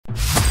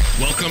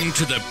Welcome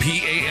to the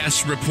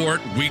P.A.S.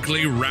 Report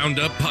Weekly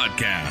Roundup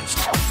Podcast.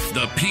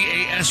 The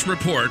P.A.S.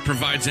 Report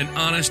provides an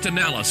honest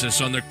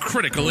analysis on the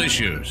critical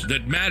issues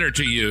that matter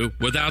to you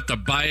without the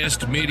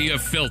biased media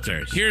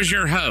filters. Here's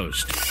your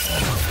host,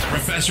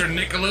 Professor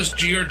Nick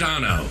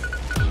Giordano.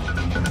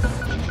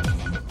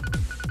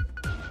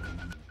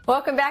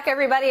 Welcome back,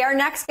 everybody. Our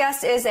next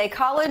guest is a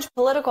college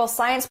political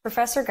science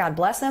professor, God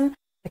bless him,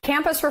 the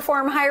Campus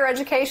Reform Higher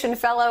Education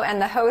Fellow,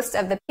 and the host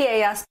of the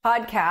P.A.S.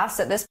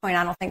 podcast. At this point,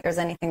 I don't think there's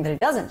anything that he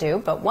doesn't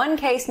do, but one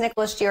case Nick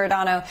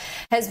Giordano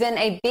has been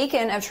a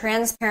beacon of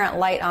transparent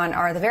light on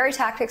are the very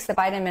tactics the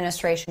Biden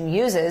administration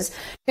uses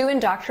to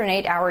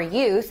indoctrinate our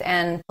youth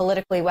and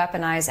politically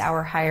weaponize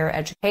our higher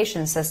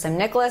education system.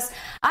 Nicholas,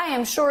 I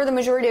am sure the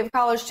majority of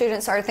college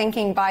students are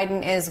thinking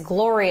Biden is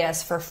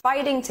glorious for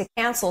fighting to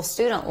cancel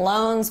student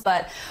loans,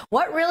 but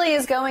what really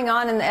is going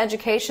on in the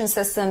education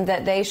system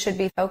that they should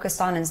be focused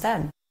on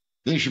instead?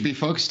 They should be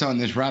focused on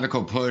this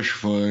radical push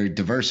for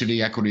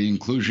diversity, equity,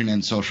 inclusion,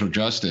 and social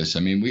justice. I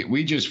mean,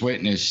 we just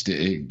witnessed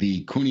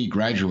the CUNY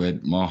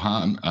graduate,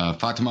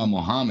 Fatima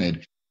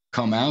Mohammed,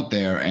 come out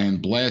there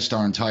and blast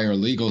our entire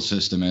legal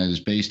system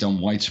as based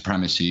on white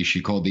supremacy.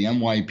 She called the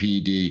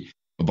NYPD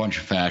a bunch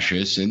of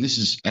fascists, and this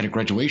is at a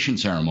graduation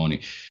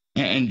ceremony.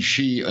 And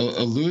she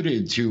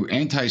alluded to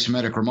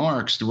anti-Semitic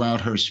remarks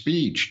throughout her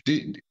speech.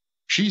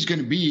 She's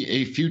going to be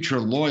a future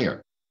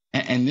lawyer.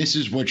 And this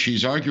is what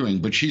she's arguing,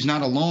 but she's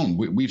not alone.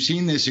 We've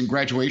seen this in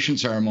graduation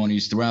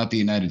ceremonies throughout the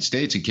United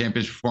States, and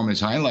Campus Reform has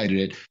highlighted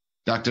it.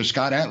 Dr.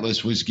 Scott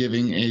Atlas was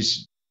giving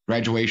his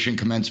graduation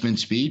commencement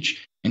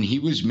speech, and he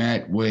was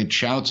met with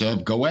shouts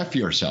of, "Go F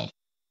yourself."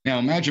 Now,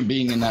 imagine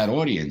being in that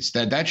audience.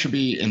 That should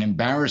be an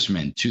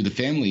embarrassment to the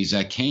families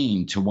that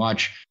came to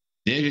watch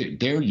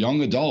their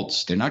young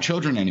adults. They're not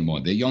children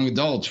anymore. They're young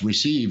adults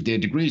receive their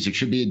degrees. It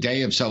should be a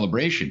day of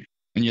celebration.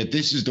 And yet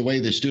this is the way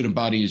the student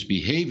body is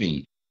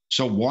behaving.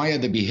 So why are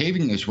they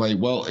behaving this way?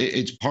 Well,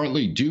 it's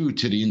partly due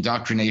to the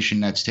indoctrination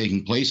that's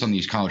taking place on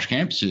these college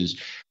campuses,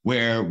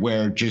 where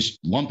we're just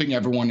lumping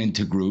everyone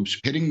into groups,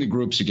 pitting the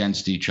groups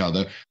against each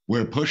other.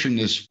 We're pushing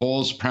this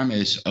false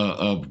premise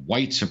of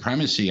white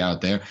supremacy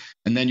out there.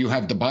 And then you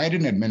have the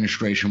Biden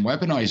administration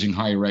weaponizing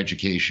higher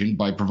education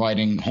by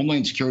providing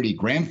Homeland Security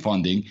grant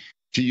funding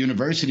to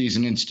universities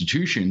and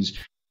institutions,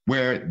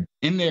 where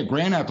in their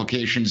grant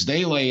applications,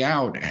 they lay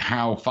out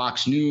how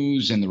Fox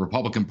News and the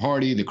Republican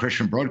Party, the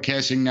Christian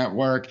Broadcasting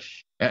Network,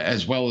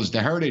 as well as the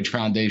Heritage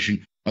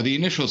Foundation, are the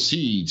initial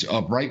seeds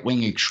of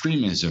right-wing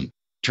extremism.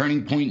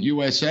 Turning Point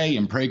USA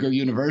and Prager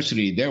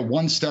University, they're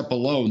one step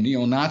below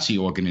neo-Nazi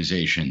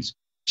organizations.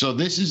 So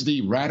this is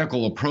the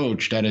radical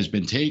approach that has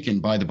been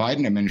taken by the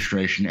Biden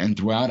administration and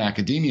throughout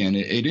academia, and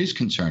it is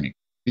concerning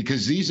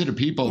because these are the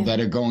people that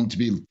are going to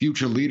be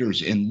future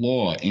leaders in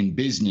law, in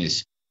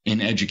business, in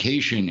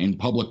education, in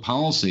public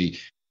policy,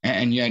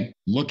 and yet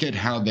look at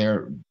how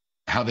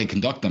they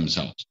conduct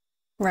themselves.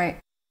 Right.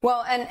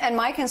 Well, and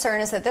my concern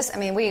is that this, I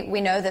mean,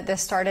 we know that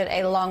this started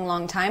a long,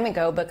 long time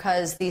ago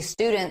because the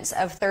students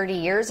of 30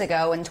 years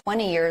ago and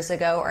 20 years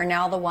ago are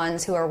now the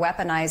ones who are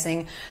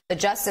weaponizing the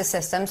justice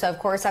system. So, of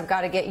course, I've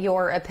got to get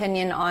your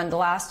opinion on the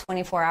last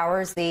 24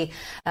 hours, the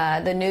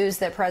news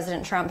that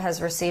President Trump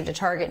has received a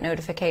target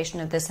notification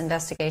of this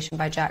investigation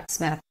by Jack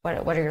Smith.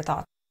 What are your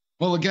thoughts?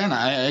 Well, again,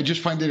 I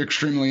just find it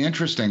extremely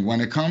interesting. When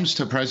it comes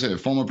to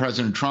former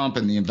President Trump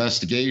and the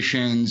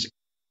investigations,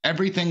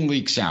 everything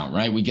leaks out,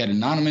 right? We get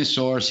anonymous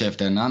source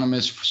after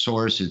anonymous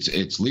source.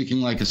 It's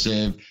leaking like a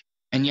sieve.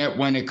 And yet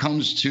when it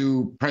comes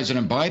to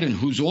President Biden,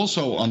 who's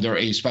also under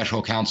a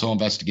special counsel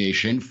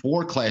investigation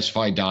for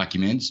classified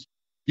documents,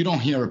 you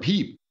don't hear a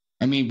peep.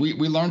 I mean, we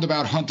learned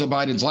about Hunter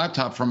Biden's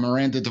laptop from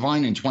Miranda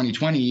Devine in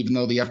 2020, even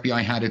though the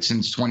FBI had it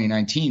since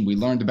 2019. We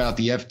learned about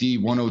the FD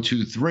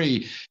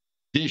 1023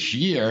 this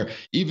year,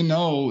 even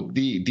though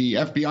the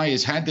FBI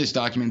has had this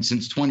document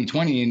since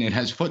 2020 and it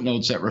has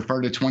footnotes that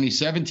refer to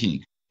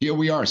 2017. Here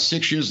we are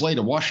 6 years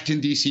later. Washington,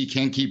 D.C.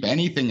 can't keep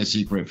anything a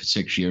secret for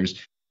 6 years,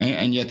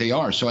 and yet they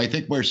are. So I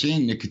think we're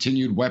seeing the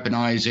continued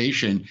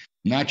weaponization,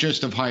 not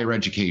just of higher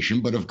education,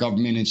 but of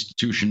government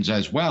institutions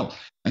as well.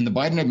 And the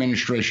Biden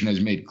administration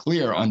has made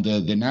clear under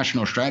the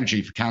National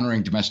Strategy for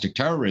Countering Domestic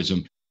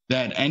Terrorism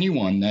that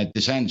anyone that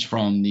dissents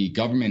from the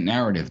government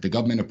narrative, the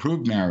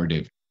government-approved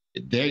narrative,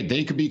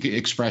 they could be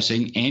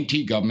expressing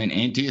anti-government,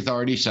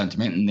 anti-authority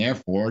sentiment and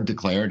therefore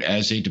declared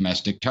as a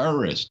domestic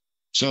terrorist.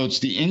 So it's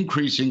the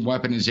increasing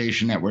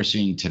weaponization that we're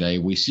seeing today.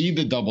 We see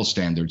the double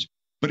standards,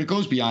 but it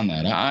goes beyond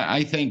that.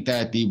 I think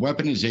that the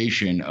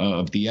weaponization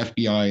of the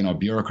FBI and our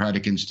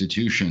bureaucratic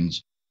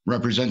institutions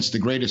represents the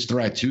greatest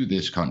threat to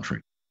this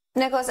country.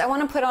 Nicholas, I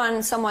want to put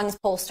on someone's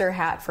pollster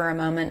hat for a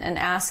moment and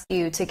ask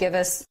you to give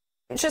us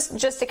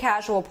just a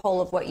casual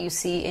poll of what you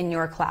see in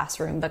your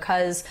classroom,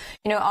 because,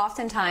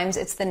 oftentimes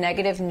it's the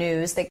negative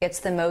news that gets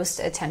the most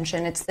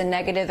attention. It's the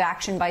negative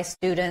action by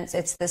students.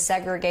 It's the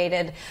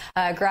segregated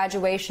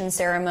graduation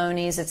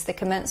ceremonies. It's the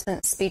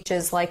commencement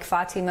speeches like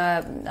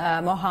Fatima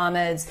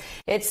Mohammed's.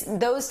 It's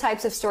those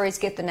types of stories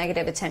get the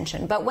negative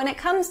attention. But when it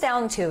comes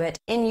down to it,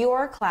 in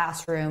your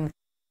classroom,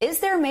 Is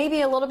there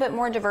maybe a little bit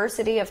more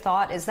diversity of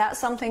thought? Is that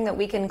something that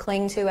we can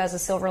cling to as a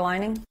silver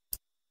lining?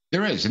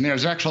 There is, and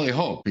there's actually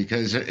hope,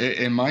 because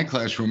in my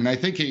classroom, and I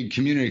think in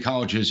community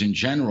colleges in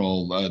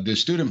general, the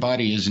student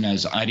body isn't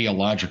as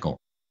ideological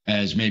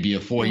as maybe a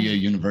four-year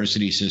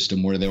university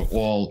system where they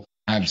all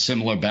have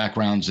similar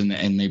backgrounds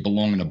and they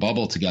belong in a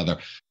bubble together.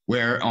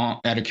 Where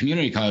at a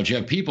community college, you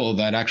have people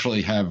that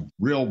actually have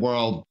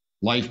real-world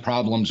life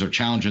problems or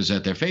challenges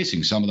that they're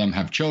facing. Some of them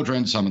have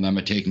children. Some of them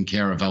are taking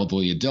care of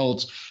elderly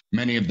adults.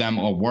 Many of them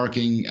are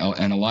working,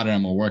 and a lot of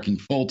them are working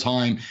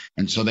full-time,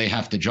 and so they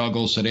have to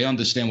juggle, so they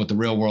understand what the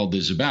real world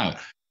is about.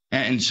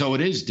 And so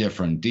it is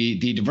different. The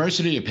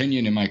diversity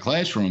opinion in my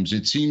classrooms,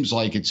 it seems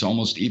like it's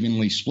almost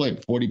evenly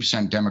split,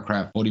 40%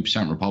 Democrat,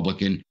 40%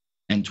 Republican,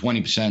 and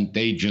 20%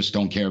 they just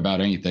don't care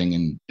about anything,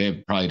 and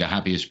they're probably the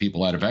happiest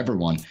people out of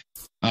everyone.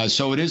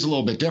 So it is a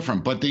little bit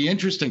different. But the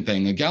interesting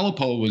thing, a Gallup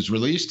poll was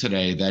released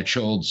today that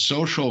showed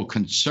social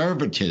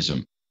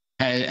conservatism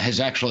has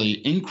actually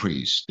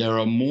increased. There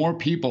are more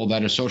people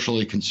that are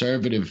socially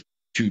conservative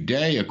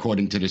today,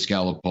 according to this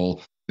Gallup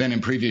poll, than in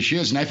previous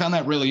years. And I found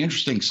that really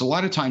interesting, because a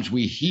lot of times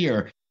we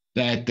hear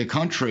that the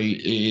country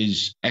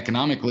is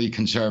economically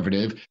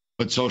conservative,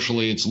 but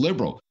socially it's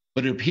liberal.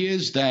 But it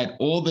appears that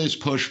all this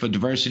push for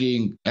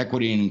diversity,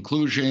 equity, and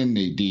inclusion,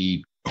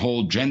 the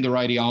whole gender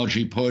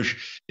ideology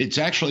push, it's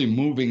actually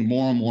moving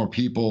more and more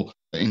people,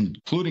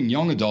 including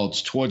young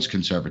adults, towards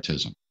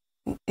conservatism.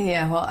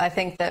 Yeah, well, I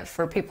think that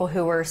for people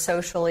who are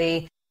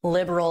socially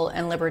liberal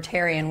and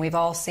libertarian, we've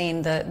all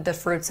seen the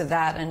fruits of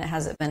that, and it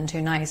hasn't been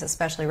too nice,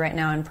 especially right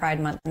now in Pride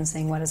Month and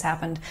seeing what has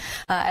happened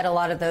at a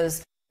lot of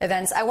those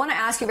events. I want to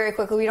ask you very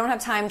quickly, we don't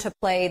have time to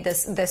play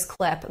this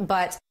clip,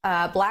 but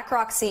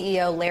BlackRock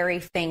CEO Larry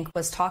Fink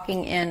was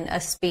talking in a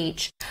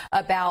speech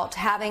about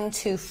having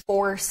to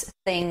force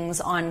things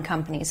on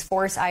companies,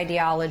 force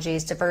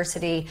ideologies,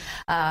 diversity,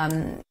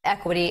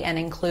 equity, and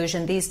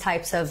inclusion, these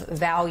types of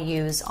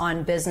values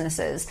on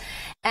businesses.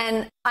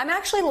 And I'm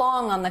actually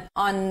long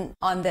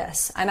on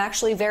this. I'm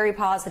actually very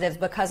positive,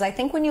 because I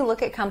think when you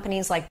look at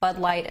companies like Bud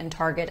Light and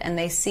Target, and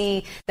they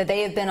see that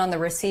they have been on the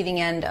receiving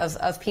end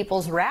of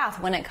people's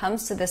wrath when it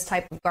comes to this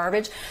type of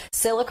garbage,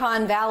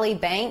 Silicon Valley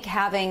Bank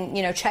having,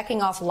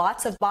 checking off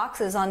lots of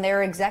boxes on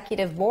their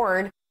executive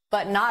board,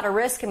 but not a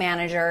risk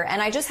manager.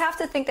 And I just have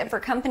to think that for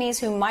companies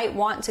who might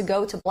want to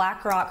go to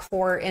BlackRock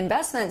for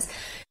investments,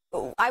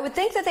 I would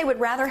think that they would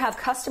rather have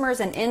customers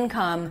and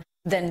income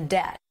than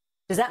debt.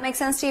 Does that make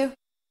sense to you?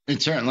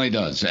 It certainly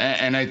does.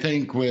 And I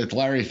think with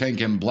Larry Fink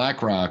and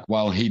BlackRock,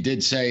 while he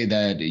did say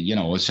that,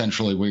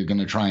 essentially we're going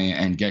to try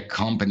and get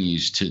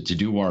companies to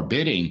do our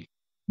bidding,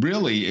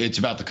 really it's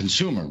about the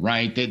consumer,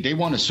 right? They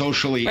want to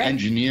socially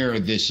engineer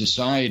this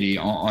society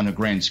on a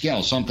grand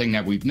scale, something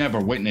that we've never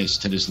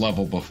witnessed to this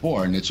level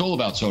before. And it's all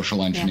about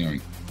social engineering.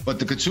 Yeah. But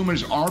the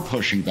consumers are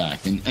pushing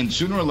back. And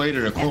sooner or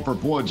later, the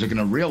corporate boards are going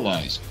to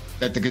realize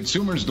that the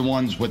consumers are the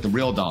ones with the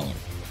real dollar.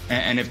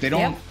 And if they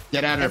don't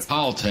get out of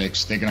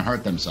politics, they're going to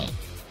hurt themselves.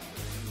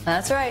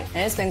 That's right.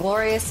 And it's been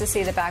glorious to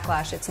see the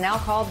backlash. It's now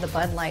called the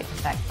Bud Light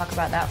effect. Talk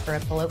about that for a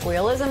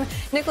colloquialism.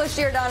 Nick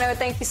Giordano,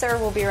 thank you, sir.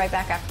 We'll be right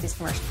back after these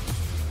commercials.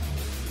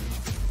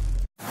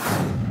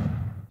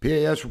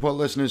 P.A.S. report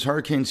listeners,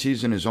 hurricane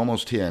season is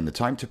almost here, and the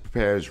time to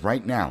prepare is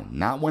right now,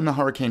 not when the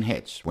hurricane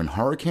hits. When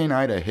Hurricane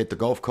Ida hit the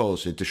Gulf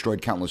Coast, it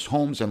destroyed countless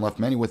homes and left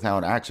many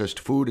without access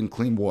to food and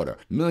clean water.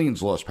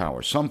 Millions lost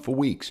power, some for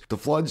weeks. The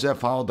floods that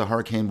followed the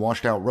hurricane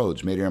washed out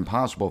roads, made it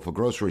impossible for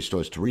grocery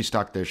stores to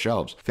restock their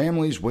shelves.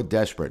 Families were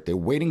desperate. They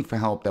were waiting for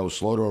help that was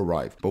slow to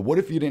arrive. But what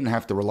if you didn't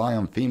have to rely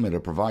on FEMA to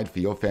provide for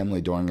your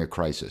family during a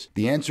crisis?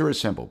 The answer is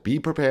simple. Be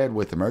prepared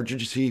with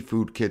emergency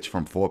food kits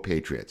from 4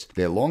 Patriots.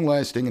 Their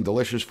long-lasting and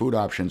delicious food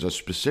options are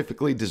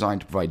specifically designed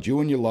to provide you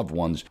and your loved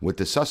ones with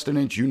the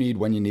sustenance you need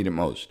when you need it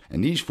most.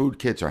 And these food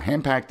kits are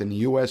hand-packed in the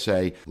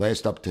USA,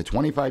 last up to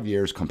 25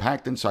 years,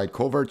 compact inside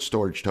covert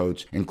storage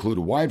totes, include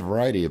a wide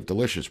variety of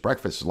delicious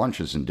breakfasts,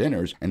 lunches, and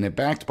dinners, and they're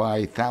backed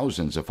by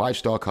thousands of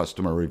 5-star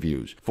customer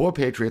reviews. 4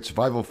 Patriot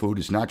survival food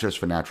is not just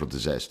for natural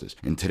disasters.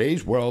 In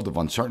today's world of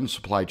uncertain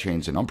supply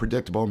chains and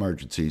unpredictable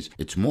emergencies,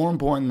 it's more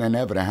important than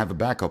ever to have a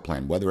backup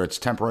plan. Whether it's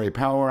temporary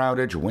power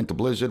outage, a winter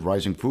blizzard,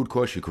 rising food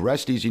costs, you can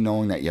rest easy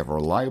knowing that you have a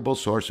reliable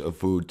source of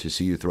food to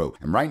see you through.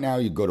 And right now,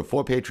 you go to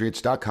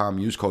 4patriots.com,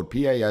 use code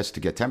P.A.S. to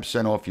get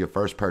 10% off your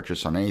first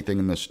purchase on anything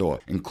in the store,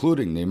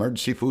 including the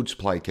emergency food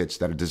supply kits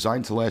that are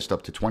designed to last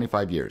up to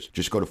 25 years.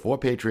 Just go to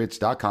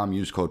 4patriots.com,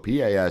 use code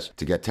P.A.S.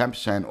 to get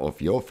 10%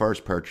 off your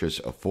first purchase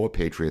of 4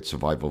 Patriot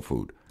survival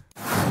food.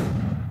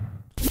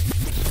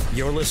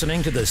 You're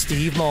listening to the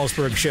Steve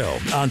Malzberg Show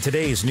on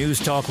today's News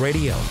Talk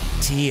Radio,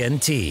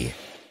 TNT.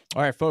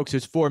 All right, folks,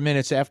 it's 4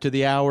 minutes after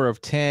the hour of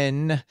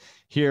 10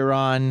 here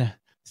on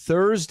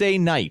Thursday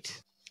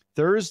night,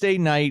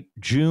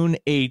 June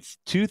 8th,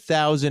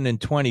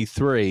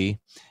 2023.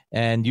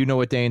 And you know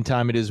what day and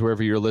time it is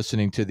wherever you're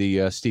listening to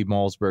the Steve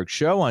Malzberg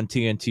Show on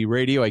TNT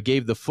Radio. I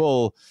gave the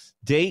full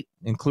date,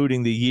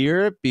 including the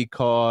year,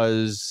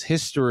 because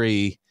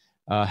history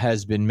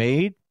has been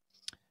made.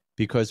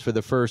 Because for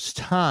the first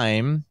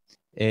time,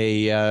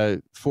 a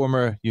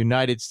former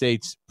United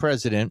States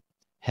president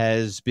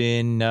has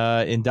been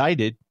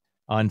indicted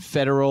on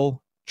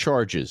federal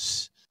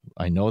charges.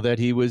 I know that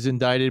he was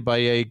indicted by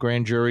a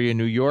grand jury in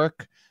New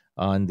York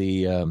on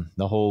the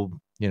whole,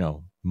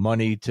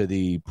 money to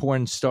the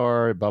porn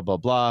star, blah, blah,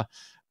 blah.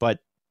 But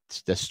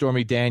the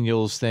Stormy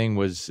Daniels thing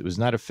was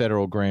not a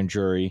federal grand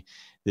jury.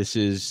 This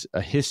is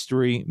a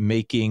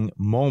history-making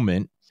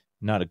moment,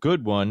 not a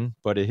good one,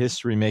 but a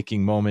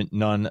history-making moment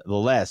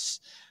nonetheless.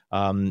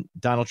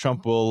 Donald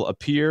Trump will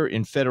appear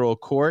in federal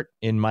court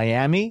in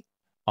Miami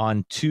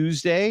on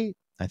Tuesday,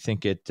 I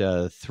think at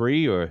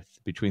 3 or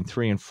between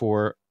 3 and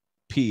 4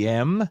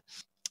 p.m.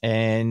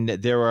 And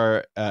there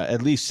are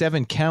at least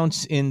 7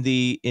 counts in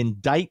the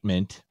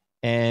indictment.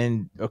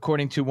 And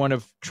according to one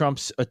of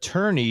Trump's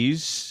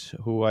attorneys,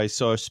 who I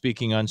saw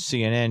speaking on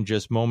CNN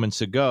just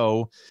moments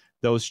ago,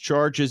 those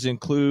charges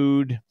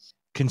include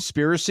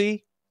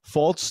conspiracy,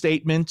 false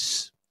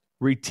statements,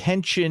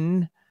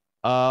 retention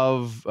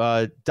of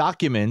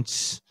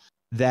documents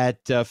that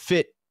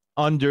fit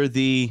under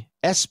the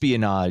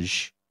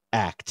Espionage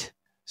Act.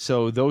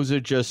 So those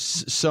are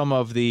just some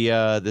of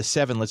the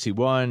 7. Let's see,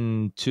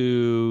 1,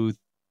 2,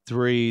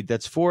 3.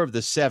 That's 4 of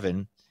the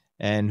 7,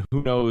 and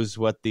who knows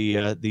what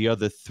the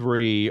other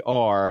 3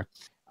 are.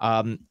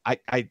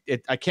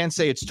 I can't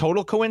say it's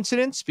total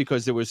coincidence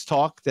because there was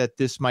talk that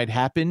this might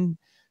happen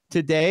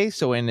today.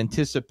 So in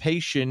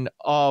anticipation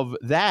of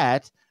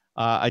that,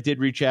 I did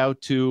reach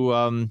out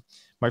to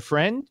my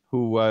friend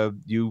who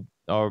you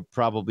are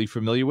probably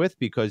familiar with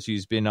because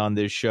he's been on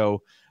this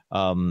show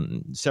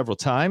several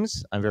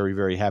times, I'm very,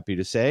 very happy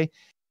to say.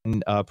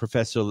 And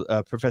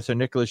Professor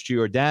Nick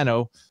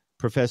Giordano,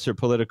 Professor of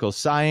Political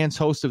Science,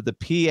 host of the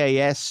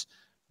P.A.S.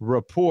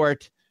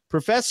 Report.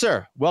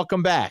 Professor,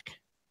 welcome back.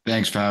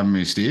 Thanks for having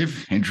me,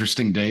 Steve.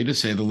 Interesting day, to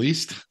say the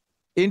least.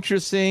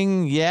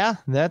 Interesting, yeah.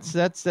 That's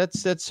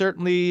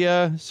certainly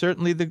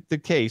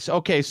the case.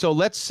 Okay, so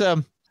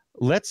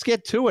let's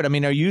get to it. I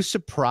mean, are you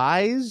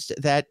surprised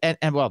that,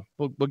 and well,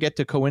 we'll get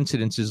to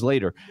coincidences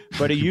later,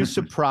 but are you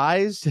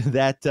surprised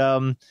that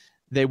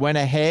they went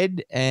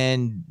ahead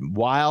and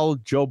while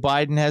Joe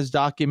Biden has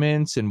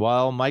documents and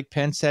while Mike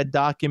Pence had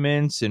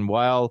documents and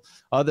while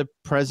other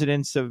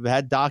presidents have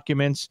had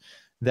documents,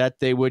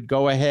 that they would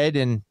go ahead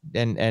and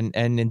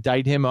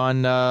indict him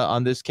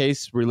on this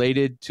case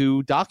related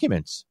to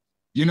documents?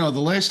 The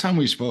last time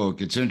we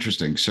spoke, it's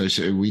interesting. So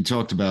we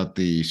talked about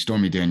the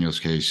Stormy Daniels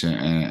case,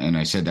 and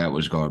I said that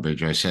was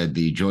garbage. I said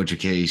the Georgia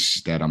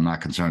case, that I'm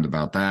not concerned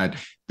about that.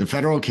 The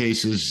federal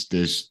cases,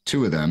 there's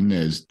 2 of them.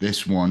 There's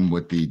this one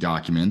with the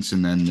documents,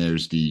 and then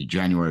there's the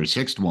January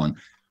 6th one.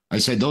 I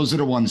said those are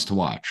the ones to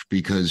watch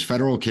because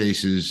federal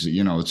cases,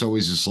 it's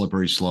always a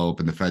slippery slope,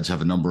 and the feds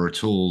have a number of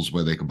tools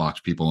where they can box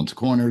people into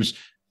corners.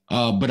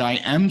 But I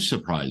am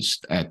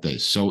surprised at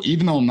this. So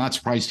even though I'm not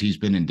surprised he's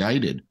been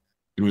indicted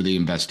through the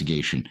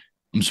investigation,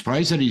 I'm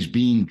surprised that he's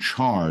being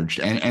charged.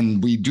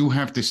 And we do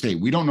have to state,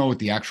 we don't know what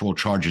the actual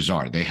charges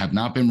are. They have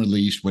not been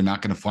released. We're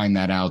not going to find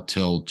that out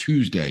till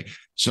Tuesday.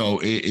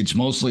 So it's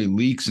mostly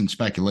leaks and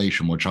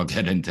speculation, which I'll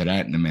get into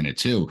that in a minute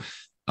too.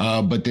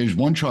 But there's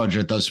one charge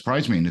that does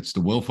surprise me, and it's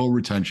the willful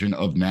retention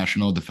of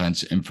national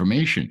defense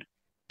information.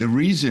 The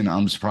reason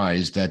I'm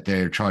surprised that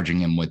they're charging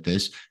him with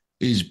this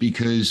is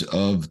because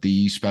of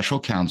the special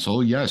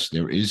counsel. Yes,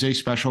 there is a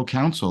special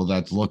counsel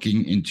that's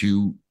looking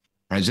into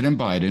President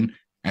Biden,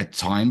 at the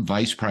time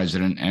vice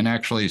president, and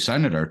actually a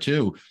senator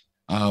too,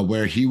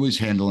 where he was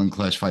handling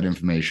classified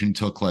information,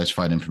 took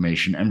classified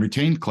information, and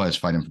retained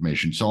classified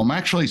information. So I'm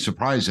actually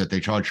surprised that they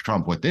charged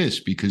Trump with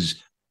this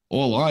because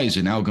all eyes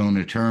are now going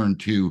to turn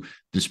to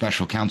the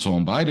special counsel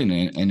on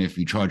Biden. And if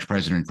you charge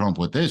President Trump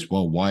with this,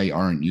 well, why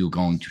aren't you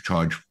going to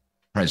charge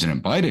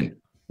President Biden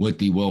with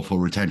the willful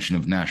retention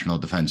of national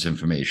defense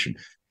information?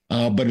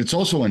 But it's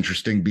also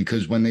interesting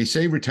because when they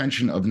say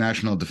retention of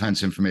national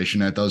defense information,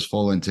 that does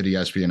fall into the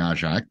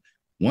Espionage Act.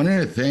 One of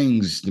the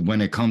things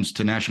when it comes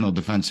to national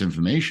defense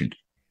information,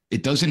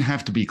 it doesn't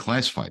have to be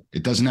classified.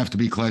 It doesn't have to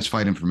be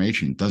classified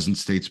information. It doesn't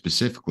state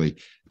specifically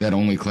that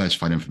only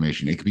classified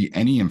information. It could be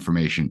any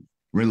information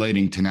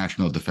relating to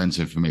national defense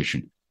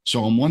information.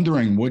 So I'm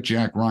wondering what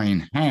Jack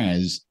Ryan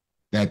has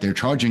that they're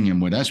charging him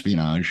with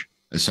espionage,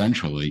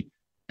 essentially.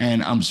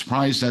 And I'm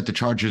surprised that the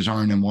charges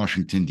aren't in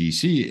Washington,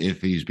 D.C.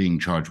 if he's being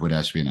charged with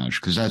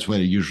espionage, because that's where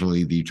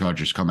usually the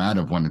charges come out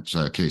of when it's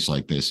a case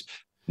like this.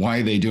 Why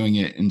are they doing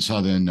it in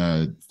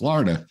southern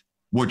Florida,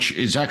 which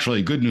is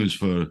actually good news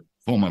for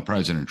former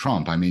President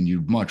Trump? I mean,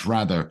 you'd much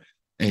rather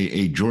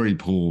a jury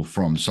pool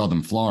from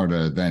southern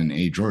Florida than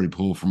a jury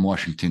pool from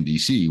Washington,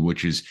 D.C.,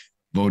 which is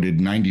voted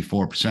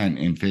 94%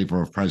 in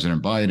favor of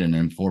President Biden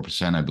and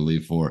 4%, I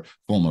believe, for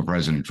former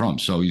President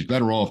Trump. So he's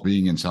better off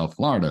being in South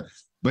Florida.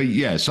 But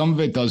yeah, some of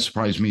it does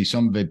surprise me.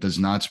 Some of it does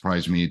not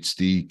surprise me. It's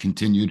the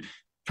continued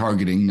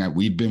targeting that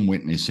we've been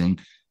witnessing,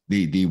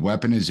 the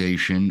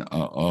weaponization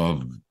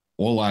of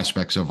all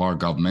aspects of our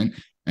government.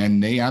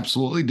 And they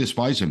absolutely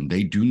despise him.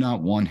 They do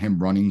not want him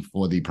running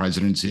for the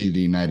presidency of the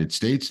United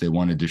States. They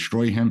want to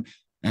destroy him.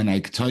 And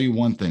I can tell you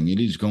one thing, it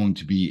is going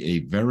to be a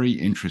very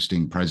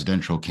interesting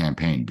presidential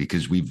campaign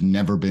because we've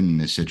never been in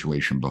this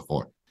situation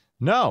before.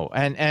 No,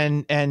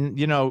 and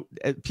you know,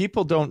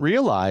 people don't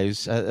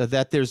realize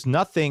that there's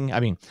nothing. I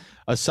mean,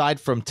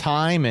 aside from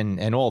time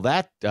and all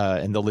that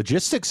and the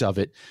logistics of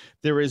it,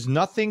 there is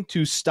nothing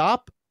to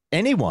stop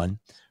anyone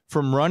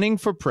from running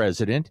for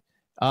president,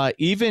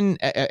 even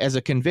as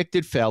a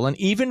convicted felon,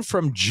 even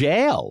from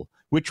jail,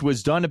 which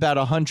was done about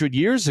 100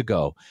 years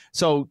ago.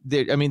 So,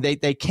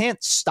 they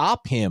can't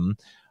stop him.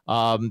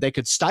 They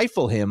could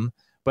stifle him,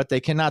 but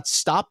they cannot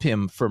stop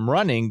him from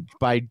running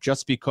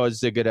just because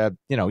they're going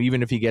to,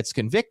 even if he gets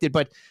convicted.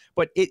 But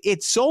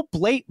it's so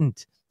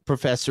blatant,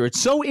 Professor.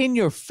 It's so in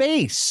your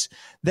face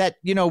that,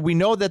 we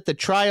know that the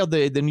trial,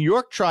 the New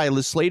York trial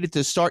is slated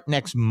to start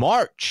next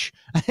March.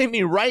 I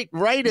mean, right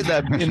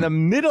in the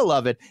middle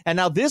of it. And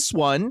now this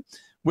one,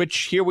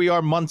 which here we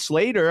are months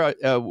later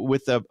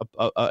with an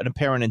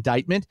apparent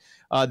indictment,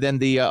 then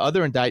the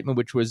other indictment,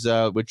 which was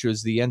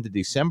the end of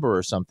December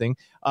or something.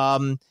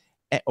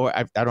 Or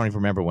I don't even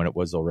remember when it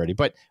was already.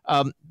 But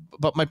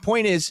my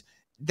point is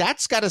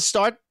that's got to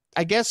start,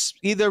 I guess,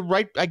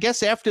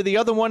 after the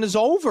other one is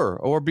over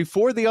or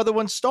before the other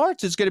one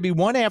starts. It's going to be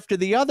one after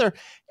the other.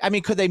 I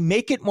mean, could they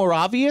make it more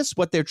obvious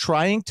what they're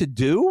trying to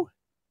do?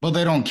 Well,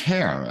 they don't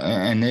care,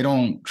 and they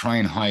don't try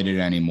and hide it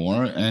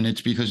anymore. And it's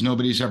because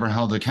nobody's ever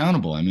held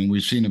accountable. I mean,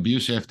 we've seen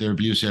abuse after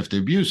abuse after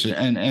abuse.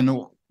 And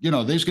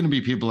there's going to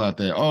be people out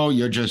there, oh,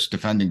 you're just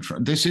defending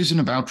Trump. This isn't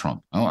about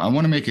Trump. I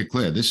want to make it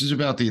clear. This is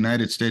about the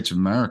United States of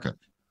America.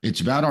 It's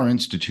about our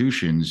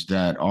institutions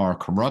that are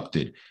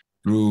corrupted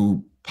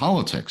through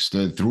politics,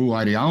 through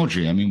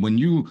ideology. I mean, when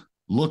you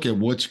look at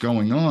what's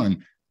going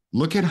on,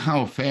 look at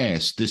how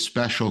fast this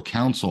special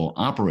counsel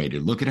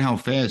operated. Look at how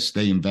fast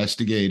they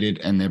investigated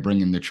and they're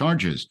bringing the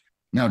charges.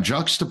 Now,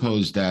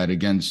 juxtapose that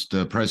against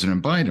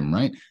President Biden,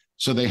 right?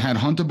 So they had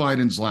Hunter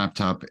Biden's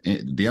laptop.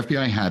 The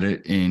FBI had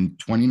it in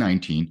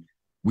 2019.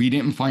 We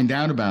didn't find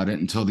out about it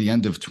until the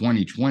end of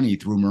 2020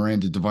 through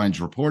Miranda Devine's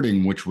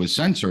reporting, which was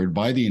censored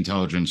by the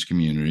intelligence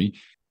community.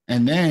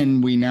 And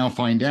then we now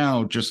find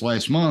out just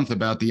last month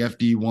about the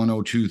FD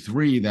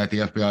 1023 that the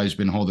FBI has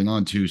been holding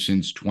on to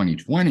since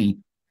 2020.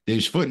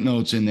 There's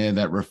footnotes in there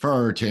that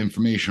refer to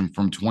information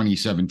from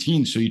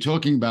 2017. So you're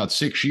talking about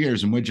 6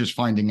 years, and we're just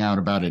finding out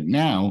about it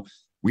now.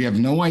 We have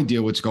no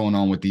idea what's going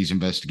on with these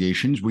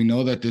investigations. We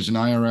know that there's an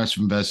IRS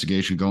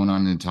investigation going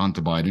on into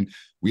Hunter Biden.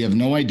 We have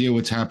no idea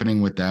what's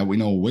happening with that. We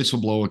know a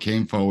whistleblower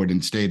came forward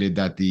and stated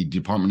that the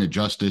Department of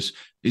Justice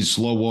is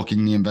slow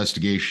walking the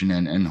investigation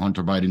and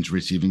Hunter Biden's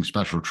receiving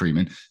special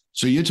treatment.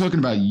 So you're talking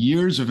about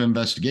years of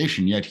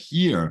investigation. Yet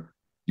here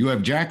you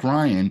have Jack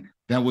Ryan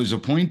that was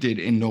appointed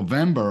in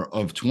November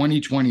of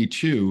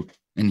 2022.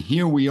 And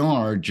here we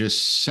are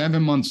just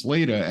 7 months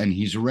later, and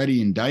he's already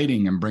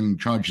indicting and bringing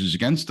charges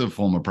against the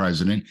former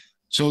president.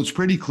 So it's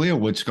pretty clear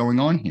what's going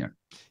on here.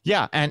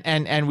 Yeah,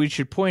 and we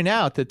should point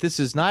out that this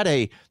is not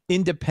a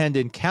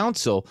independent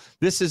counsel.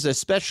 This is a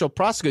special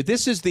prosecutor.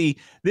 This is the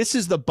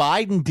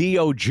Biden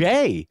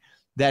DOJ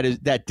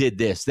that did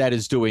this, that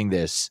is doing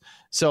this.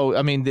 So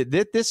I mean,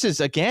 this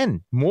is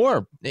again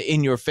more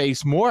in your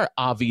face, more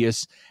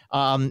obvious.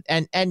 And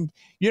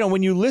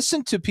when you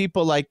listen to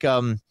people like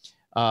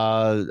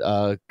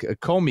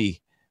Comey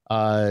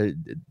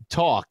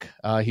talk,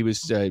 he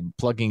was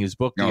plugging his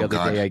book the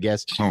other day, I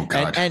guess. Oh,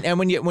 God. And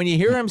when you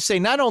hear him say,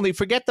 not only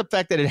forget the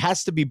fact that it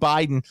has to be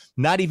Biden,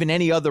 not even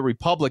any other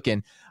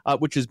Republican,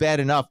 which is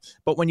bad enough,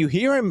 but when you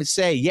hear him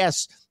say,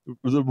 yes,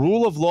 the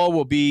rule of law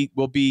will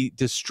be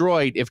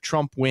destroyed if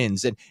Trump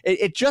wins, and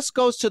it just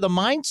goes to the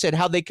mindset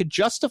how they could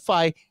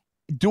justify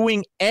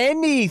doing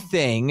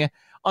anything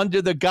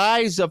under the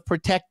guise of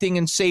protecting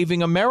and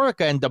saving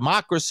America and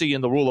democracy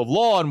and the rule of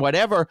law and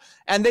whatever.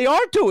 And they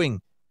are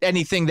doing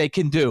anything they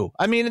can do.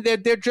 I mean,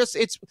 they're just,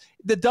 it's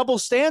the double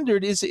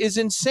standard is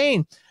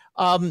insane.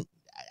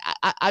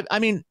 I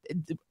mean,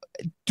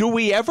 do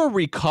we ever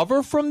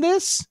recover from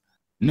this?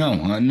 No,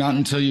 not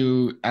until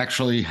you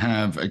actually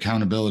have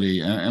accountability.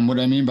 And what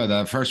I mean by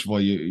that, first of all,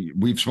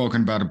 we've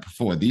spoken about it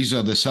before. These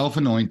are the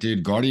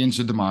self-anointed guardians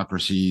of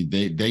democracy.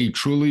 They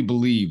truly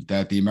believe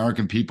that the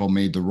American people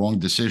made the wrong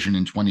decision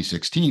in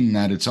 2016, and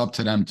that it's up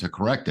to them to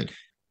correct it.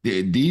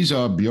 These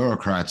are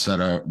bureaucrats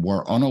that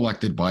were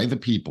unelected by the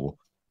people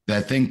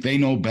that think they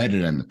know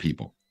better than the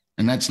people.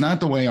 And that's not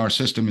the way our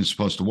system is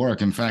supposed to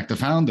work. In fact, the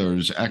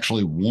founders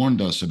actually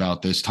warned us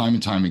about this time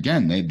and time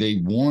again.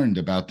 They warned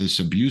about this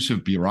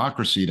abusive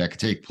bureaucracy that could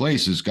take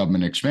place as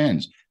government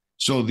expands.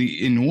 So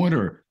in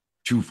order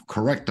to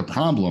correct the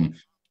problem,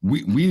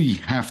 we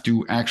have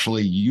to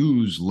actually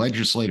use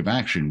legislative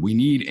action. We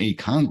need a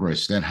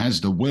Congress that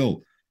has the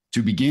will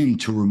to begin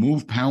to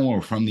remove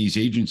power from these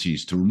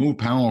agencies, to remove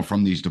power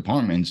from these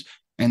departments,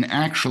 and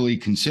actually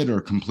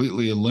consider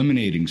completely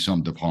eliminating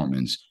some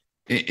departments.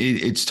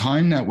 It's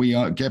time that we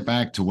get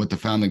back to what the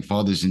founding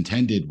fathers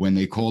intended when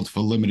they called for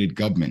limited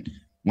government,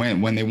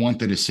 when they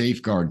wanted to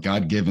safeguard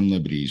God-given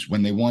liberties,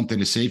 when they wanted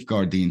to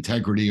safeguard the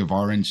integrity of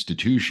our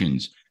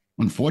institutions.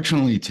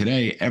 Unfortunately,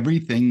 today,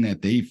 everything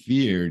that they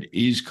feared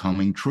is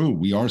coming true.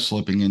 We are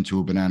slipping into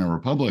a banana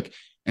republic.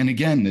 And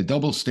again, the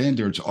double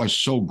standards are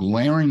so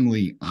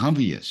glaringly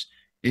obvious.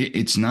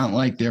 It's not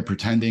like they're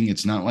pretending.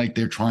 It's not like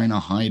they're trying to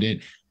hide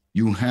it.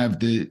 You have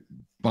the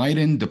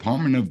Biden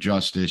Department of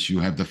Justice. You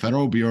have the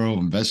Federal Bureau of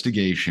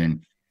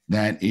Investigation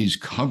that is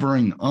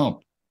covering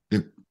up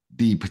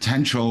the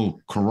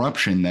potential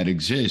corruption that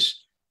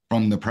exists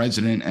from the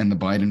president and the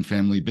Biden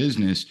family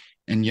business.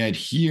 And yet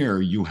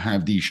here you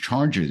have these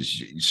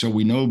charges. So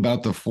we know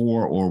about the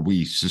 4, or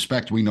we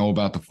suspect we know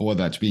about the 4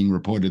 that's being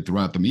reported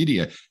throughout the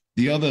media.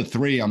 The other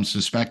 3, I'm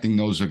suspecting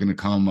those are going to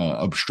come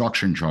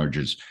obstruction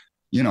charges.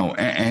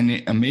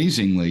 And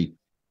amazingly,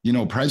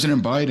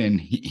 President Biden,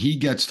 he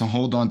gets to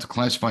hold on to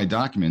classified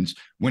documents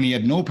when he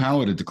had no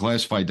power to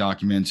declassify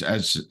documents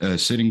as a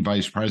sitting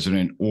vice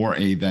president or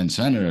a then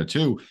senator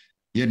too.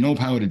 He had no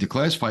power to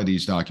declassify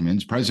these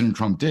documents. President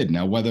Trump did.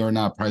 Now, whether or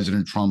not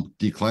President Trump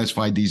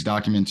declassified these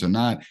documents or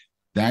not,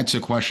 that's a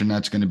question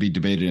that's going to be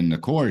debated in the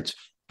courts.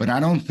 But I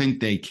don't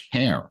think they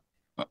care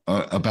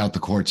about the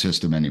court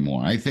system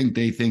anymore. I think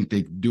they can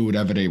do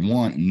whatever they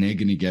want and they're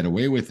going to get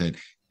away with it.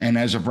 And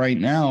as of right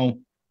now,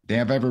 they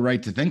have every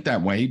right to think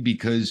that way,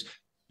 because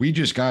we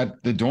just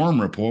got the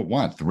Durham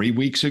report, 3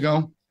 weeks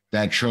ago,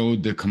 that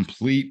showed the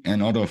complete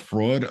and utter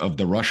fraud of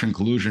the Russian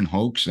collusion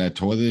hoax that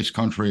tore this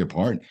country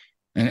apart.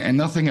 And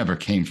nothing ever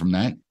came from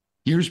that.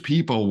 Here's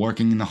people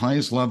working in the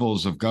highest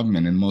levels of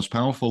government and the most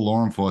powerful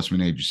law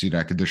enforcement agency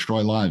that could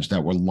destroy lives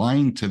that were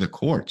lying to the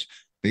courts.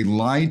 They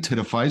lied to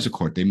the FISA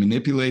court. They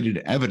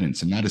manipulated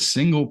evidence, and not a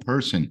single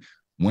person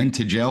went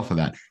to jail for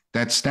that.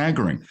 That's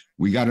staggering.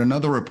 We got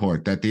another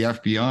report that the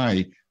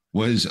FBI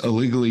was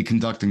illegally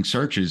conducting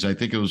searches. I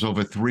think it was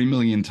over 3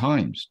 million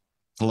times,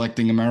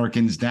 collecting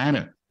Americans'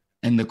 data.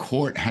 And the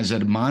court has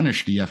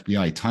admonished the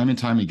FBI time and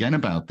time again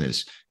about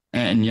this.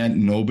 And yet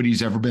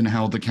nobody's ever been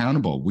held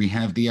accountable. We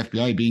have the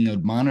FBI being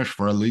admonished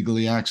for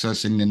illegally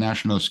accessing the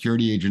National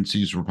Security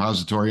Agency's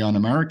repository on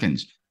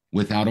Americans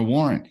without a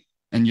warrant.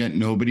 And yet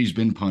nobody's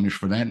been punished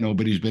for that.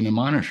 Nobody's been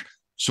admonished.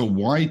 So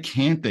why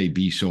can't they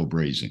be so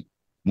brazen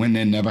when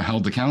they're never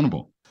held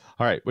accountable?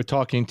 All right. We're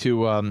talking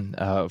to,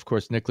 of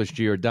course, Nick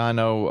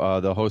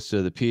Giordano, the host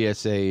of the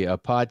PSA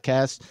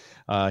podcast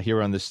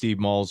here on the Steve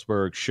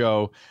Malzberg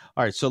Show.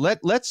 All right. So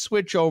let's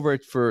switch over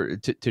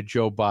to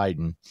Joe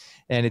Biden.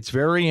 And it's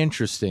very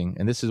interesting.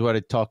 And this is what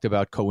I talked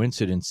about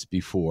coincidence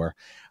before.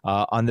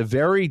 On the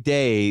very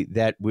day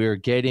that we're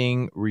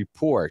getting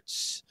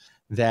reports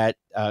that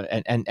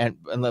and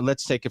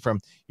let's take it from,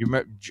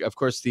 of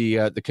course,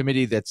 the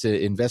committee that's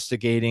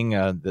investigating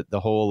the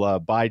whole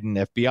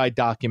Biden FBI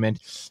document.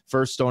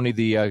 First, only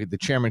the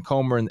Chairman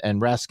Comer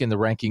and Raskin, the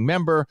ranking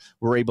member,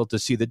 were able to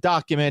see the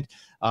document.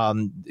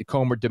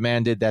 Comer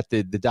demanded that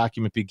the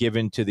document be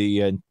given to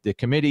the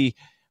committee,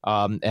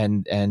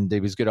 and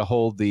they was going to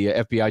hold the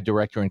FBI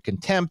director in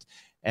contempt.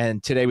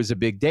 And today was a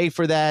big day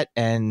for that,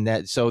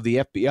 and so the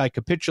FBI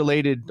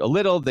capitulated a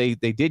little. They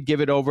did give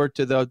it over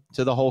to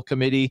the whole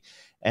committee,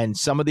 and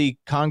some of the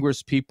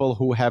Congress people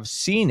who have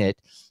seen it,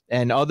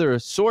 and other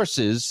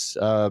sources,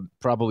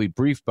 probably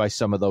briefed by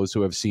some of those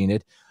who have seen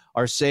it,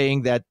 are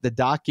saying that the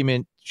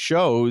document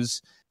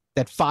shows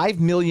that $5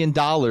 million,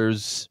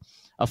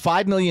 a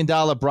 $5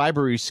 million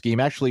bribery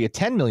scheme, actually a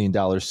 $10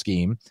 million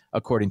scheme,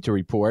 according to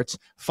reports,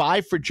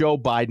 5 for Joe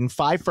Biden,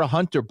 5 for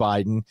Hunter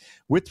Biden,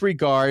 with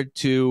regard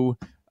to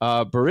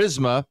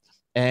Burisma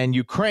and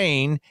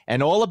Ukraine,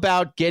 and all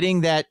about getting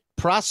that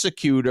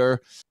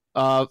prosecutor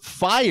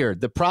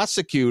fired. The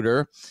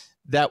prosecutor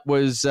that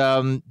was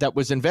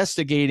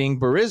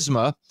investigating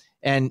Burisma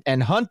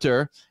and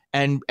Hunter,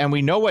 and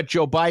we know what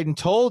Joe Biden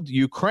told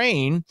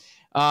Ukraine.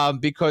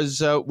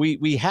 Because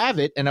we have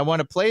it, and I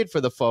want to play it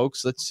for the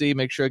folks. Let's see,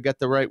 make sure I got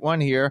the right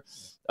one here.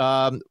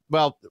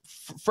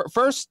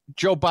 First,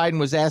 Joe Biden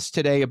was asked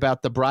today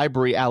about the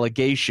bribery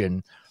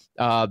allegation,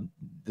 the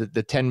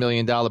 $10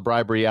 million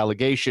bribery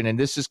allegation, and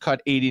this is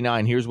cut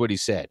 89. Here's what he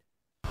said.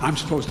 I'm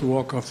supposed to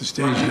walk off the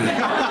stage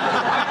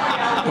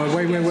now.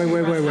 Wait.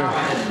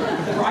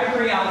 The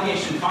bribery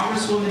allegation,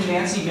 Congresswoman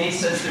Nancy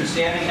Mace says there's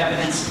damning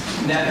evidence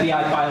in the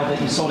FBI file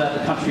that you sold out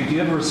the country. Do you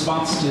have a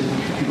response to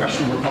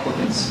congressional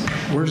Republicans?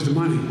 Where's the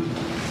money?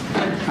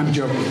 I'm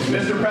joking.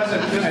 Mr.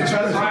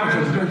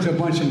 President, it's a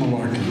bunch of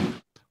malarkey.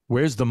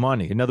 Where's the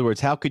money? In other words,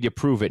 how could you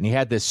prove it? And he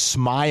had this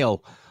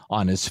smile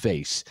on his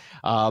face.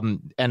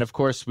 And of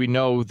course, we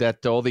know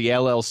that all the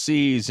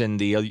LLCs and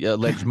the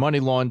alleged money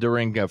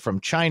laundering from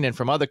China and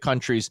from other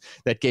countries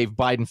that gave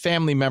Biden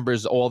family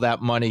members all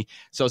that money.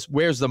 So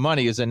where's the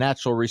money is a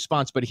natural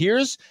response. But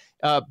here's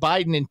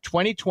Biden in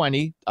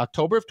 2020,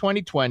 October of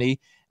 2020,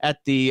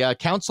 at the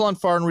Council on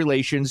Foreign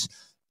Relations,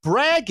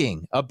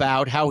 bragging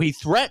about how he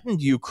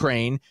threatened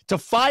Ukraine to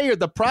fire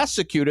the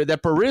prosecutor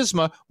that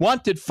Burisma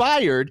wanted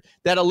fired,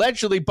 that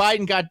allegedly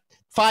Biden got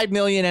 $5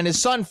 million and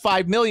his son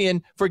 $5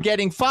 million for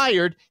getting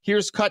fired.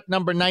 Here's cut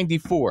number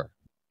 94.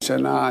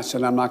 I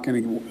said, I'm not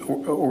going to,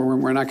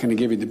 we're not going to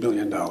give you the $1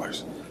 billion.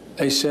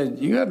 They said,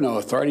 you have no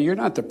authority. You're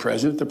not the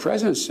president. The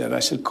president said, I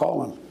said,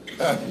 call him.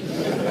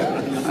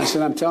 I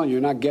said, I'm telling you,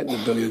 you're not getting the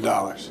 $1 billion.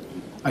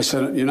 I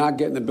said, you're not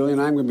getting the $1 billion.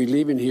 I'm going to be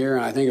leaving here.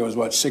 And I think it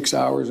was, 6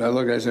 hours? I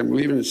said, I'm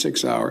leaving in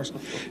 6 hours.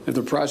 If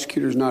the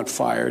prosecutor's not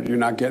fired, you're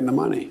not getting the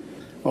money.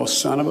 Well,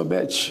 son of a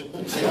bitch.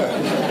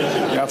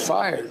 Got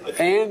fired.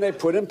 And they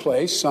put in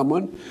place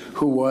someone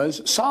who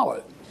was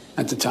solid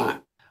at the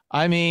time.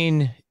 I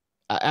mean,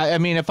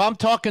 if I'm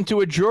talking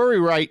to a jury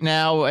right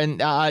now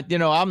and,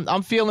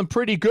 I'm feeling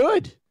pretty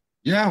good.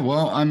 Yeah,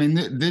 well, I mean,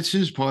 this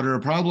is part of the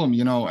problem,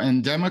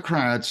 and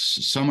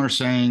Democrats, some are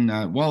saying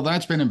that, well,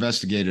 that's been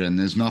investigated and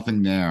there's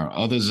nothing there.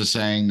 Others are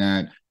saying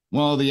that,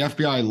 well, the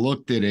FBI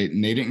looked at it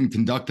and they didn't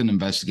conduct an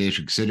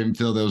investigation because they didn't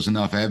feel there was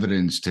enough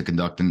evidence to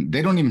conduct. And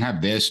they don't even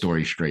have their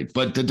story straight.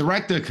 But the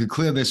director could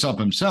clear this up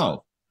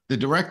himself. The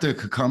director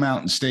could come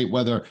out and state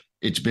whether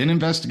it's been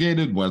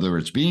investigated, whether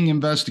it's being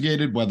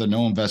investigated, whether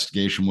no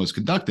investigation was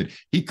conducted.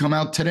 He'd come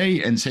out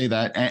today and say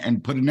that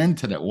and put an end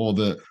to that, all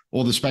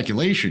the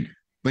speculation.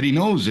 But he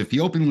knows if he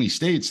openly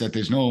states that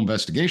there's no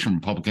investigation,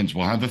 Republicans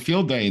will have a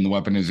field day in the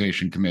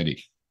weaponization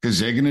committee because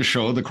they're going to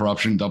show the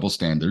corruption double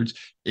standards.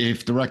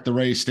 If Director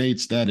Wray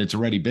states that it's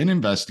already been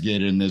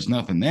investigated and there's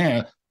nothing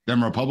there,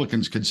 then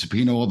Republicans could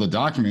subpoena all the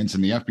documents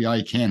and the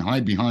FBI can't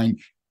hide behind,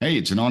 hey,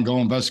 it's an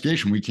ongoing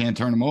investigation. We can't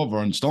turn them over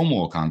and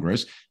stonewall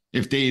Congress.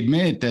 If they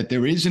admit that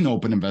there is an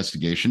open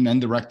investigation,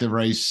 then Director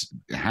Wray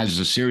has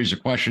a series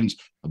of questions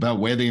about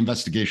where the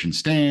investigation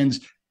stands.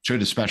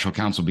 Should a special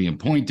counsel be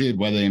appointed?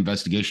 Whether the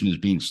investigation is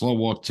being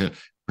slow-walked to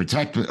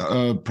protect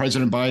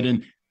President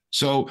Biden.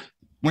 So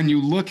when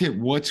you look at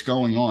what's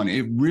going on,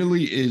 it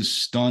really is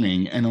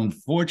stunning. And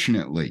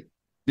unfortunately,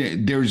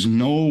 there's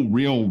no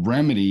real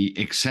remedy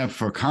except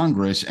for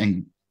Congress.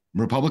 And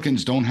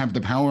Republicans don't have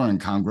the power in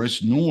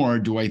Congress, nor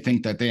do I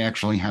think that they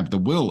actually have the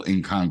will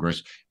in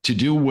Congress to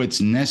do what's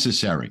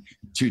necessary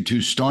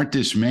to start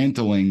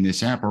dismantling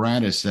this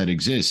apparatus that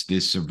exists,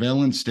 this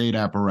surveillance state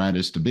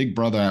apparatus, the Big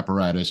Brother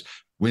apparatus,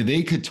 where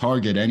they could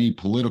target any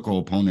political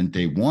opponent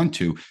they want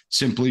to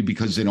simply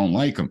because they don't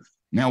like them.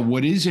 Now,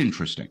 what is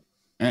interesting,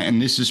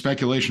 and this is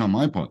speculation on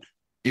my part,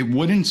 it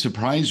wouldn't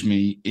surprise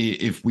me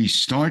if we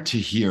start to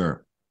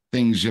hear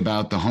things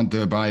about the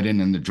Hunter Biden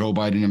and the Joe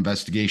Biden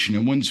investigation.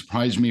 It wouldn't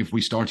surprise me if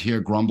we start to hear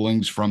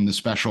grumblings from the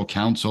special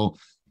counsel.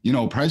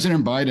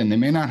 President Biden, they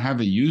may not have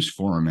a use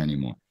for him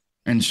anymore.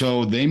 And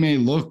so they may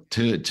look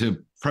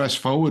to press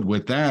forward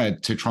with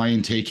that to try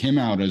and take him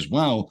out as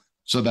well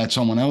so that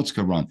someone else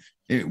could run.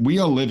 We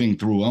are living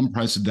through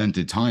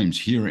unprecedented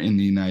times here in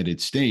the United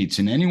States,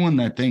 and anyone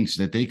that thinks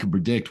that they could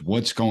predict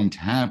what's going to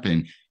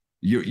happen,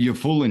 you're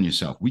fooling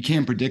yourself. We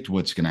can't predict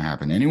what's going to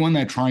happen. Anyone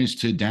that tries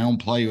to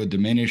downplay or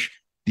diminish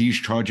these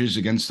charges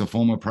against the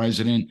former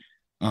president,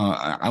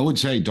 I would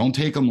say don't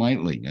take them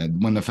lightly.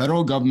 When the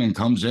federal government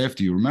comes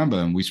after you, remember,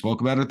 and we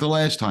spoke about it the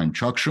last time,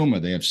 Chuck Schumer,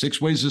 they have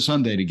 6 ways of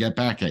Sunday to get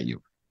back at you.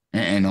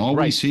 And are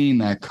we seeing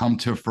that come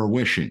to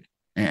fruition?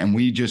 And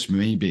we just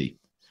may be.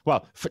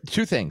 Well,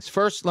 2 things.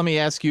 First, let me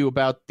ask you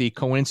about the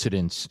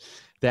coincidence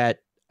that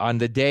on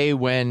the day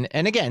when,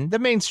 and again, the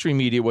mainstream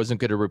media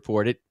wasn't going to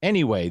report it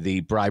anyway,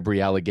 the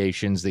bribery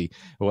allegations,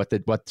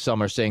 what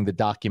some are saying the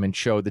documents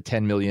show, the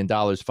 $10 million,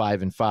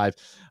 5 and 5.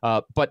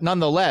 But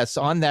nonetheless,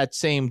 on that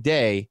same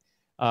day,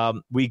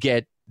 we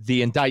get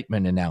the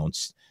indictment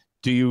announced.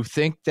 Do you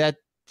think that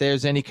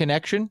there's any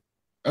connection?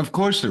 Of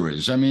course there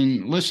is. I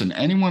mean, listen,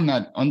 anyone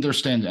that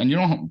understands,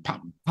 and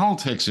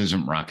politics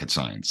isn't rocket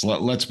science.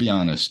 Let's be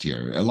honest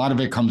here. A lot of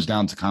it comes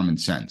down to common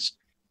sense.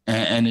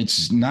 And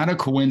it's not a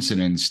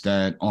coincidence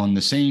that on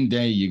the same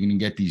day you're going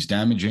to get these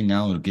damaging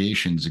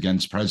allegations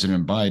against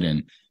President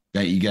Biden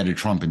that you get a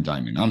Trump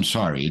indictment. I'm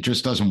sorry. It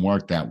just doesn't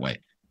work that way.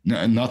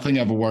 Nothing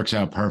ever works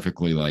out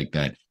perfectly like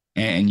that.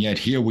 And yet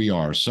here we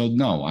are. So,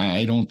 no,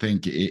 I don't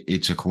think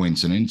it's a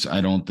coincidence.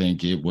 I don't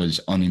think it was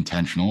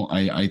unintentional.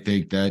 I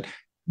think that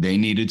they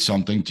needed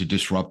something to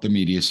disrupt the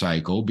media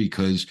cycle,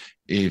 because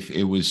if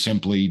it was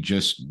simply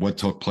just what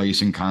took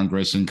place in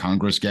Congress and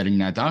Congress getting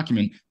that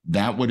document,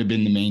 that would have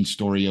been the main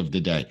story of the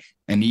day.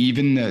 And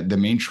even the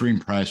mainstream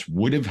press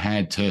would have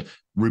had to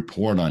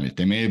report on it.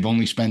 They may have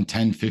only spent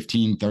 10,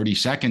 15, 30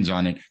 seconds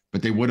on it,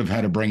 but they would have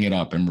had to bring it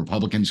up, and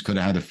Republicans could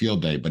have had a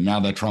field day. But now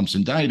that Trump's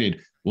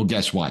indicted, well,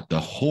 guess what? The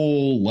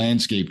whole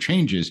landscape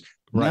changes,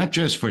 not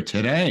just for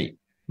today.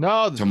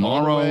 No,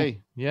 tomorrow,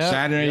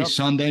 Saturday,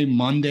 Sunday,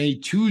 Monday,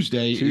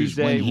 Tuesday is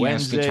when he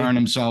Wednesday has to turn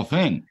himself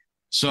in.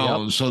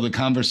 So the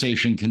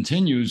conversation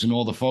continues, and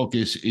all the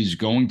focus is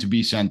going to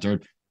be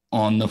centered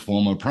on the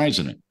former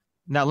president.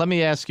 Now, let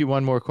me ask you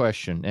one more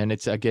question, and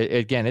it's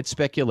again, it's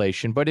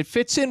speculation, but it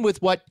fits in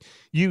with what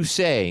you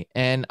say,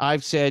 and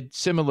I've said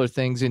similar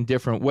things in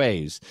different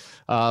ways.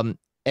 And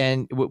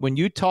when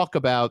you talk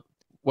about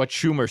what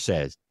Schumer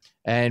says,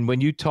 and when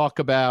you talk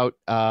about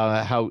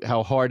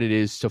how hard it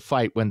is to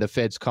fight when the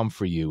feds come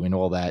for you and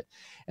all that,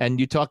 and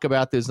you talk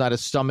about there's not a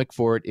stomach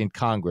for it in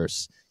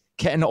Congress,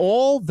 can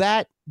all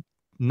that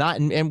not,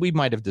 and we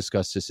might have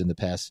discussed this in the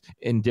past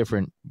in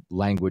different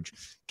language,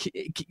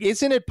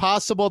 isn't it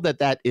possible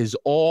that is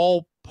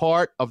all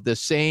part of the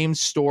same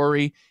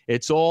story?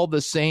 It's all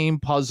the same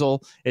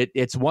puzzle.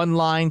 It's one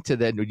line to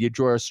that. You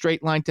draw a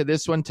straight line to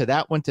this one, to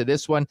that one, to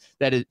this one,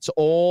 that it's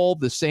all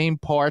the same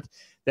part,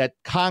 that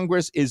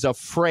Congress is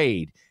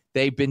afraid.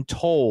 They've been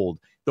told,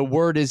 the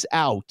word is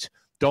out,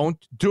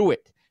 don't do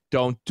it.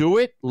 Don't do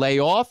it. Lay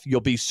off.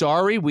 You'll be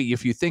sorry.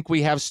 If you think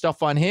we have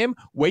stuff on him,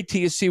 wait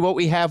till you see what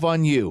we have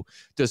on you.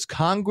 Does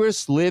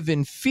Congress live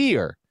in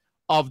fear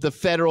of the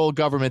federal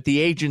government, the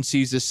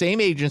agencies, the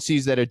same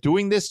agencies that are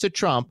doing this to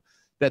Trump,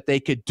 that they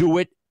could do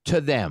it to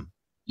them?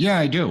 Yeah,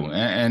 I do.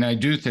 And I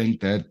do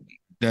think that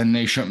then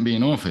they shouldn't be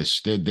in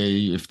office.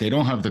 If they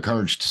don't have the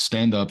courage to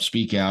stand up,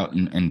 speak out,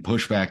 and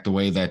push back the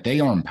way that they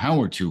are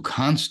empowered to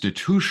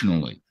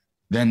constitutionally,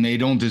 then they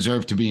don't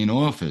deserve to be in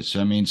office.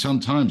 I mean,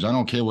 sometimes I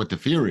don't care what the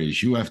fear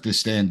is. You have to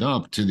stand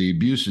up to the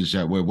abuses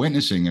that we're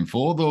witnessing. And for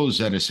all those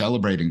that are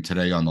celebrating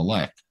today on the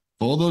left,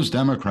 for all those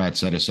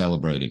Democrats that are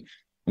celebrating,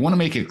 I want to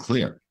make it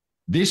clear.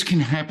 This can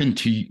happen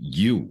to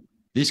you.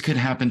 This could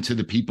happen to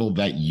the people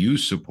that you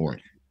support.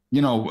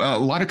 You know, a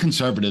lot of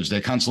conservatives,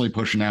 they're constantly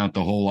pushing out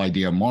the whole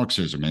idea of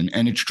Marxism.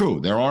 And it's true.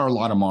 There are a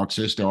lot of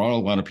Marxists. There are a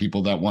lot of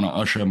people that want to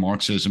usher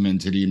Marxism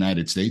into the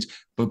United States.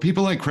 But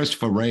people like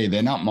Christopher Wray,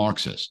 they're not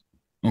Marxists.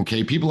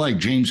 Okay, people like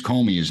James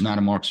Comey is not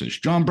a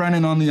Marxist. John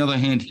Brennan, on the other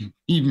hand,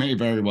 he may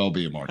very well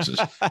be a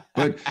Marxist.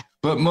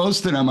 but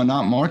most of them are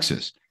not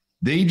Marxists.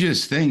 They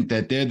just think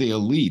that they're the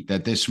elite,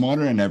 that they're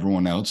smarter than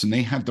everyone else, and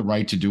they have the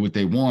right to do what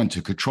they want,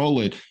 to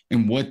control it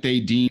in what they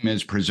deem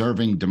as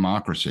preserving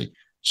democracy.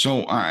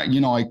 So,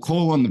 I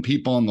call on the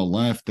people on the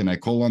left and I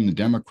call on the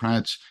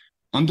Democrats,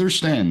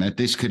 understand that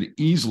this could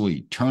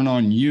easily turn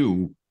on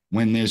you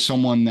when there's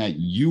someone that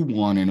you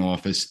want in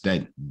office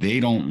that they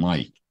don't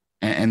like.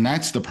 And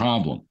that's the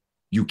problem.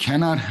 You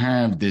cannot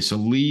have this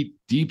elite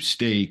deep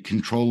state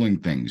controlling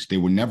things. They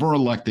were never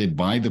elected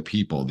by the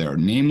people. They're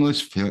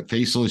nameless,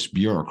 faceless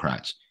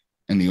bureaucrats.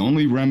 And the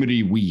only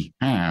remedy we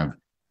have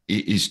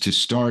is to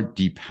start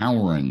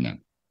depowering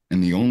them.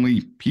 And the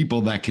only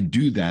people that could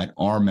do that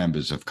are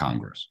members of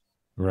Congress.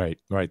 Right.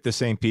 The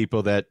same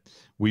people that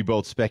we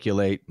both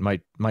speculate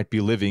might be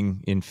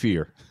living in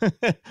fear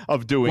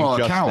of doing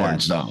just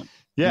cowards, that. Though.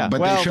 Yeah, but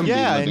they shouldn't be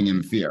living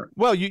in fear.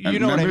 Well, you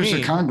know what I mean. Members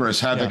of Congress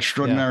have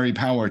extraordinary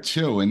power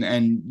too, and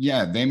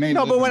they may.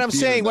 No, but what I'm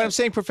saying,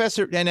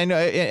 Professor, and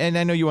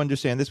I know you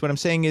understand this. What I'm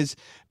saying is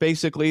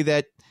basically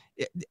that,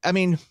 I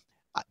mean,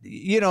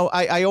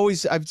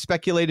 I've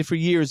speculated for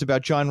years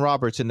about John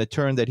Roberts and the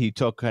turn that he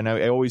took, and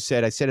I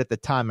said at the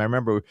time, I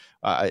remember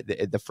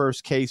the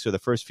first case or the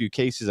first few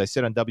cases, I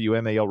said on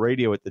WMAL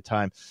radio at the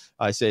time,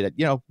 I said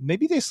that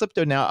maybe they slipped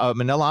a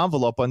manila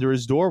envelope under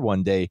his door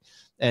one day,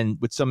 and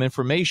with some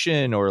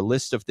information or a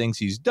list of things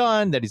he's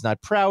done that he's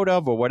not proud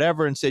of or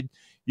whatever, and said,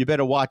 you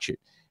better watch it.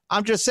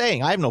 I'm just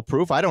saying, I have no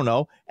proof. I don't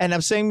know. And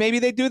I'm saying maybe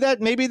they do that.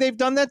 Maybe they've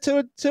done that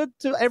to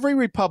every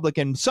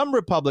Republican, some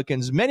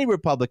Republicans, many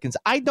Republicans.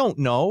 I don't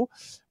know.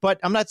 But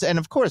I'm not saying, and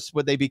of course,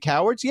 would they be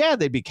cowards? Yeah,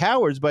 they'd be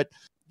cowards. But,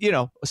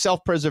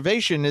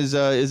 self-preservation is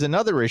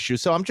another issue.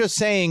 So I'm just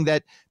saying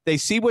that they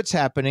see what's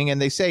happening and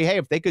they say, hey,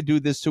 if they could do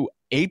this to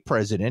a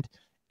president,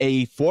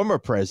 a former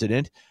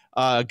president,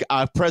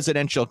 a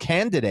presidential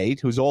candidate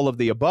who's all of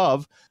the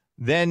above,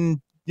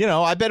 then,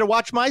 I better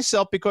watch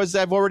myself because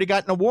I've already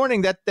gotten a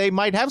warning that they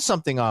might have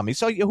something on me.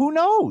 So who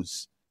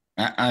knows?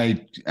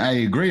 I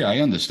agree. I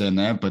understand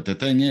that. But the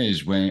thing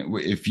is,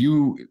 if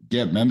you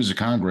get members of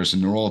Congress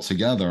and they're all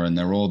together and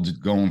they're all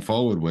going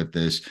forward with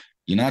this,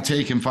 you're not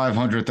taking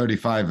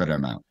 535 of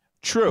them out.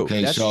 True.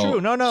 Okay, that's true.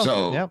 No.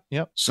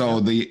 So,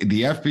 the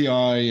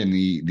FBI and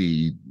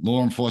the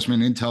law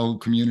enforcement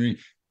intel community,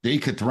 they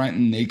could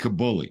threaten, they could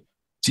bully.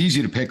 It's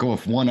easy to pick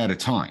off one at a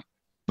time.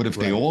 But if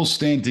they all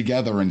stand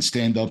together and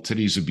stand up to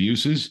these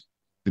abuses,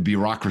 the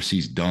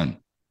bureaucracy's done.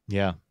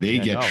 Yeah. They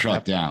get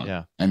shut down.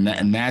 Yeah.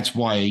 And that's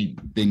why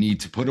they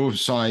need to put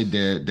aside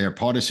their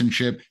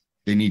partisanship.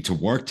 They need to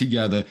work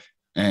together.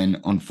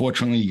 And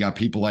unfortunately, you got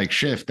people like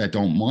Schiff that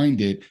don't mind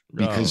it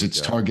because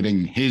it's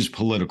targeting his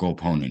political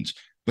opponents.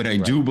 But I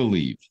do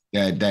believe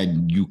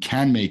that you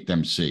can make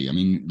them see. I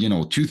mean,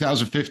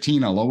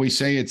 2015, I'll always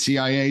say it,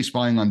 CIA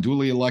spying on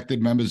duly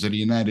elected members of the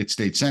United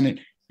States Senate.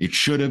 It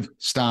should have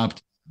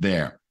stopped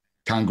there.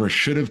 Congress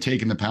should have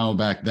taken the power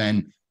back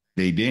then.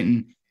 They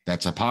didn't.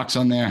 That's a pox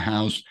on their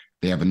house.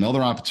 They have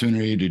another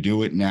opportunity to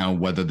do it now.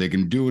 Whether they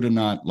can do it or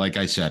not, like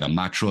I said, I'm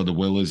not sure the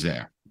will is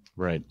there.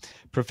 Right.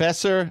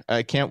 Professor,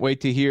 I can't wait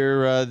to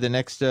hear the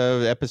next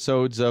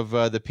episodes of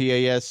the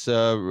PAS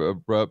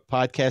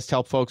podcast.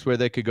 Tell folks where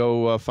they could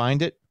go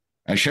find it.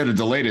 I should have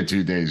delayed it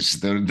 2 days,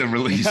 the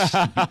release,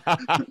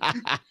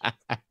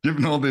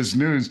 given all this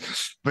news.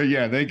 But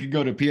yeah, they could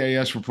go to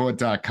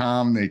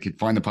PASreport.com. They could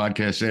find the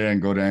podcast there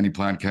and go to any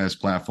podcast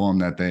platform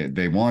that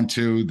they want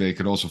to. They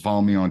could also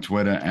follow me on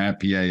Twitter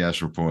at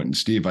PAS Report. And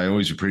Steve, I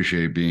always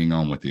appreciate being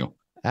on with you.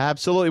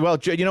 Absolutely. Well,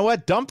 you know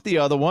what? Dump the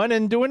other one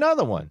and do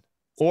another one.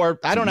 Or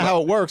I don't know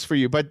how it works for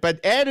you, but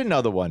add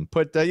another one.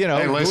 Put,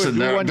 Hey, listen,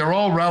 they're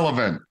all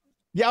relevant.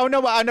 Yeah,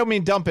 no, I don't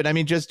mean dump it. I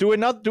mean just do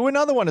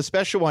another one, a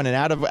special one, and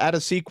out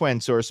of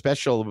sequence or a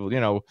special,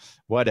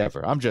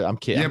 whatever. I'm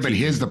kidding. Yeah, but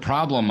here's the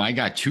problem. I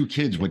got 2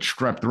 kids with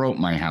strep throat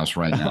in my house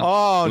right now.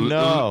 Oh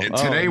no!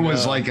 Today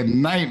was like a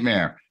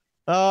nightmare.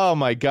 Oh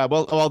my God!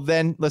 Well,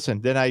 then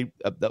listen. Then I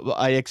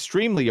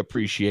extremely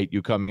appreciate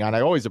you coming on. I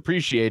always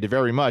appreciate it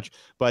very much.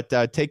 But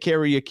take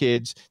care of your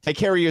kids, take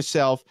care of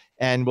yourself,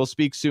 and we'll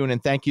speak soon.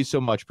 And thank you so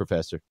much,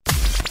 Professor.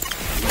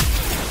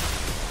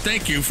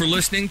 Thank you for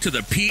listening to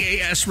the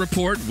P.A.S.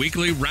 Report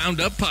Weekly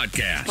Roundup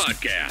Podcast.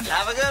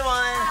 Have a good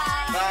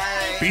one.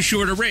 Bye. Be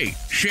sure to rate,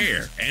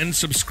 share, and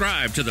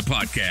subscribe to the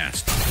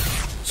podcast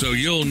so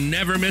you'll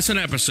never miss an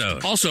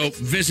episode. Also,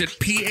 visit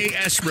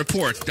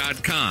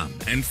PASreport.com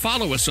and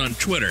follow us on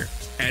Twitter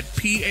at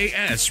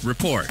PAS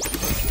Report.